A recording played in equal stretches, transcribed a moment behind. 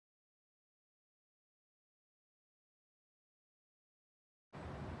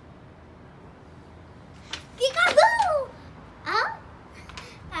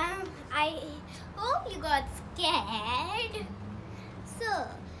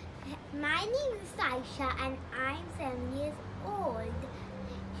My name is Saisha and I'm 7 years old.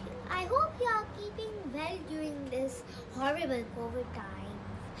 I hope you are keeping well during this horrible COVID times.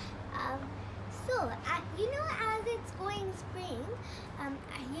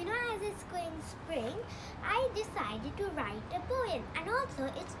 As it's going spring, I decided to write a poem, and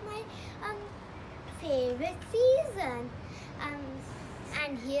also it's my favorite season.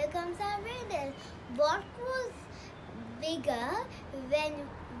 And here comes our riddle. What was bigger when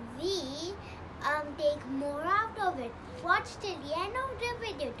we take more out of it? Watch till the end of the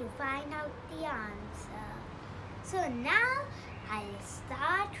video to find out the answer. So now I'll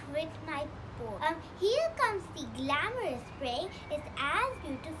start with my poem. Here comes the glamorous spring. It's as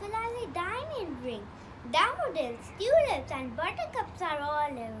beautiful as a diamond ring. Daffodils, tulips and buttercups are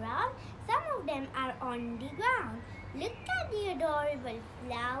all around. Some of them are on the ground. Look at the adorable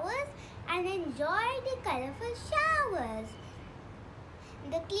flowers and enjoy the colorful showers.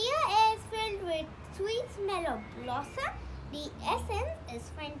 The clear air is filled with sweet smell of blossom. The essence is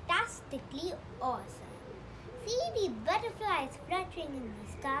fantastically awesome. See the butterflies fluttering in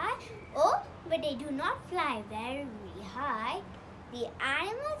the sky. Oh, but they do not fly very high. The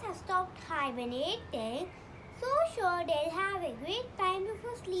animals have stopped hibernating, so sure they'll have a great time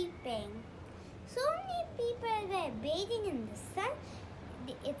before sleeping. So many people were bathing in the sun.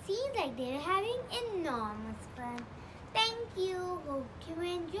 It seems like they were having enormous fun. Thank you. Hope you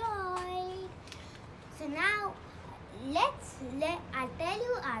enjoyed. So now, I'll tell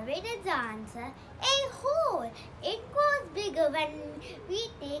you our riddle's answer. A hole. It grows bigger when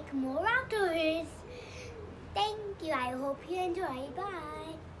we take more out of it. Thank you. I hope you enjoy.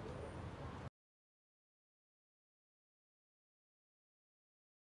 Bye.